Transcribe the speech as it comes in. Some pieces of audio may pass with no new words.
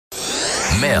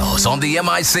Melz on the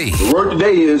MIC. The word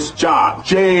today is job.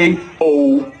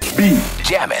 J-O-B.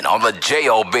 Jamming on the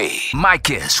J-O-B. My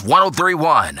Kiss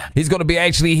 103.1. He's going to be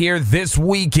actually here this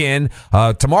weekend,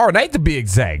 tomorrow night to be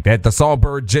exact, at the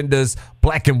Songbird Jinda's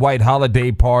Black and White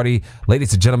Holiday Party.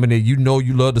 Ladies and gentlemen, you know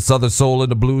you love the Southern Soul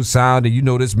and the Blues sound, and you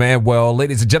know this man well.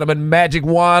 Ladies and gentlemen, Magic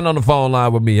Juan on the phone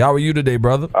line with me. How are you today,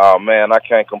 brother? Oh, man, I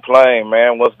can't complain,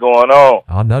 man. What's going on?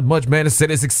 Oh, not much, man. The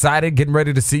city's excited, getting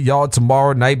ready to see y'all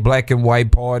tomorrow night, Black and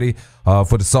White Party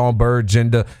for the Songbird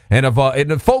Jinda. And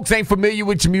if folks ain't familiar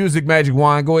with your music, Magic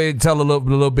Juan, go ahead and tell a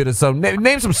little bit of something.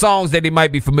 Name some songs that they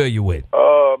might be familiar with.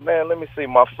 Man, let me see.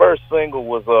 My first single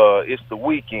was It's the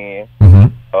Weekend.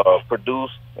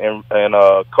 Produced and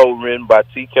co-written by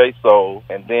TK Soul,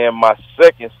 and then my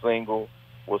second single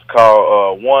was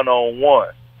called One on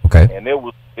One. Okay. And it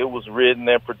was written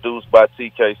and produced by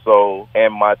TK Soul.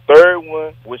 And my third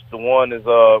one, which the one is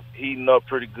heating up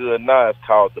pretty good now, is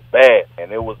called The Bad,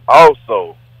 and it was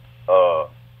also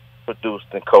produced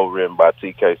and co-written by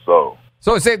TK Soul.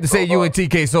 So it's safe to say you and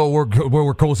TK Soul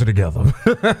we're closer together.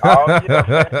 Oh yeah,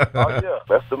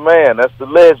 that's the man, that's the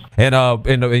legend. And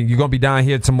you're gonna be down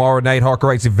here tomorrow night,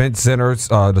 Harker Event Center,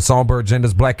 the Songbird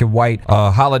Jinda's Black and White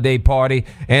Holiday Party.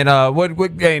 And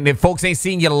and if folks ain't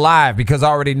seen you live, because I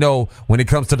already know when it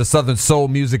comes to the Southern Soul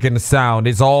music and the sound,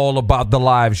 it's all about the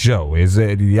live show.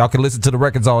 Y'all can listen to the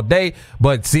records all day,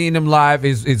 but seeing them live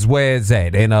is where it's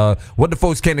at. And what the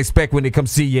folks can expect when they come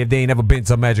see you if they ain't ever been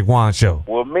to a Magic Juan show?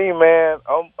 Well, me, man,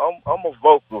 I'm a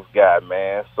vocals guy,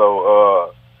 man.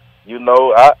 So you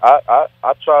know,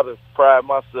 I try to pride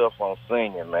myself on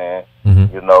singing, man.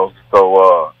 You know,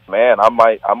 so man, I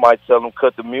might tell them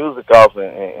cut the music off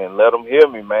and let them hear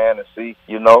me, man, and see,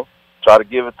 you know, try to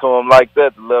give it to them like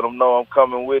that to let them know I'm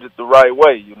coming with it the right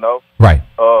way, you know. Right.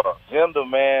 Jinda,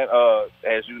 man,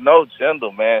 as you know,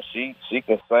 Jinda, man, she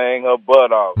can sing her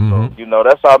butt off. So, you know,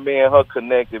 that's how me and her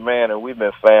connected, man, and we've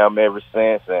been fam ever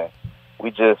since. And we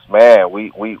just, man,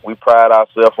 we pride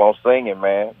ourselves on singing,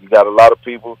 man. You got a lot of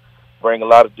people bring a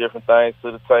lot of different things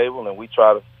to the table, and we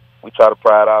try to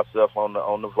pride ourselves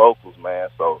on the vocals, man.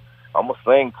 So I'm gonna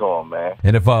sing to them, man.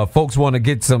 And if folks want to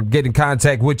get in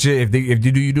contact with you, if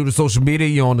you do the social media,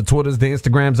 you on the Twitters, the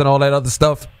Instagrams, and all that other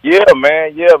stuff. Yeah,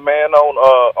 man.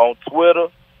 On Twitter,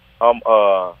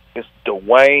 it's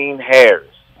Dwayne Harris.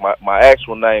 My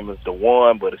actual name is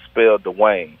Dewan, but it's spelled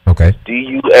Dwayne. Okay.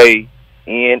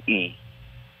 DUANEHARRIS,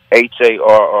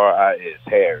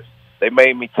 Harris. They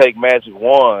made me take Magic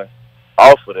Juan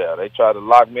off of there. They tried to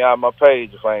lock me out of my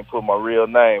page if I ain't put my real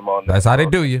name on there. That's how they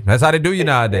do you. That's how they do you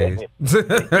nowadays. Yeah,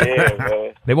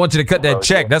 man. They want you to cut that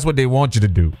check. That's what they want you to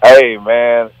do. Hey,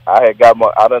 man, I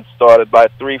done started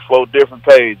like 3-4 different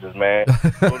pages, man.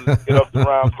 Get up to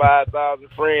around 5,000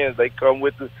 friends. They come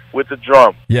with the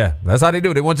drum. Yeah, that's how they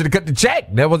do. They want you to cut the check.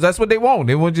 That's what they want.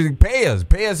 They want you to pay us.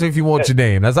 Pay us if you want your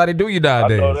name. That's how they do you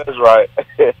nowadays. I know that's right.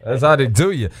 That's how they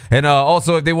do you. And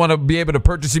also, if they want to be able to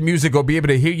purchase your music or be able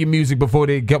to hear your music before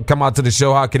they come out to the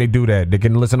show, how can they do that? They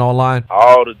can listen online?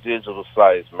 All the digital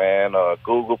sites, man.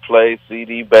 Google Play,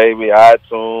 CD Baby,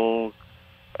 iTunes,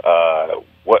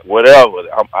 whatever.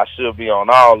 I should be on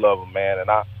all of them, man. And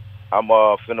I'm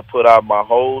finna put out my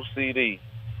whole CD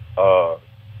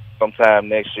sometime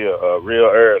next year, real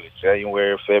early,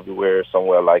 January, February,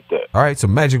 somewhere like that. All right, so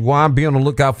Magic Juan, be on the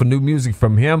lookout for new music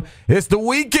from him. It's the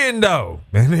weekend, though.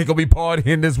 And they're going to be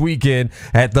partying this weekend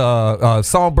at the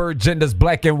Songbird Jinda's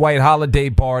Black and White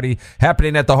Holiday Party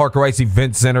happening at the Harker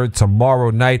Event Center tomorrow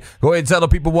night. Go ahead and tell the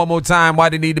people one more time why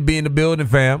they need to be in the building,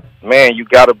 fam. Man, you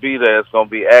got to be there. It's going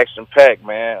to be action-packed,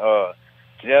 man.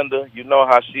 Jinda, you know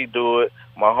how she do it.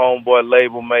 My homeboy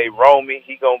label mate, Romy,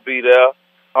 he going to be there.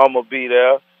 I'm going to be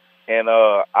there. And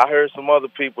I heard some other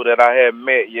people that I hadn't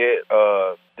met yet.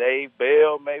 Dave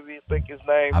Bell, maybe I think his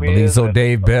name is. I believe so.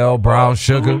 Dave Bell, Brown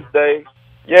Sugar. Tuesday.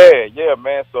 Yeah,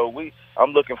 man. So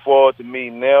I'm looking forward to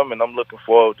meeting them, and I'm looking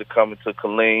forward to coming to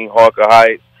Killeen, Harker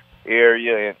Heights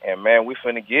area, and man, we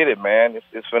finna get it, man.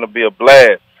 It's finna be a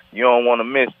blast. You don't want to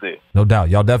miss it. No doubt.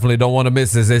 Y'all definitely don't want to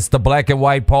miss this. It's the Black and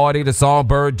White Party, the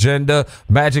Songbird Jinda,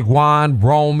 Magic Juan,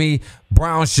 Romy,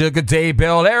 Brown Sugar, Dave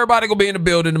Bell. Everybody going to be in the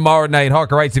building tomorrow night,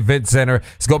 Harker Heights Event Center.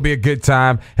 It's going to be a good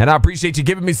time. And I appreciate you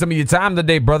giving me some of your time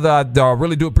today, brother. I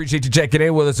really do appreciate you checking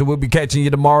in with us, and we'll be catching you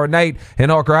tomorrow night in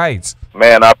Harker Heights.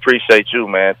 Man, I appreciate you,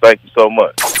 man. Thank you so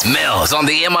much. Melz on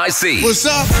the MIC. What's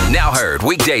up? Now heard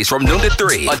weekdays from noon to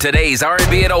 3 on today's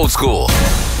R&B and Old School.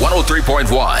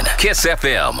 103.1 Kiss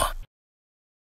FM.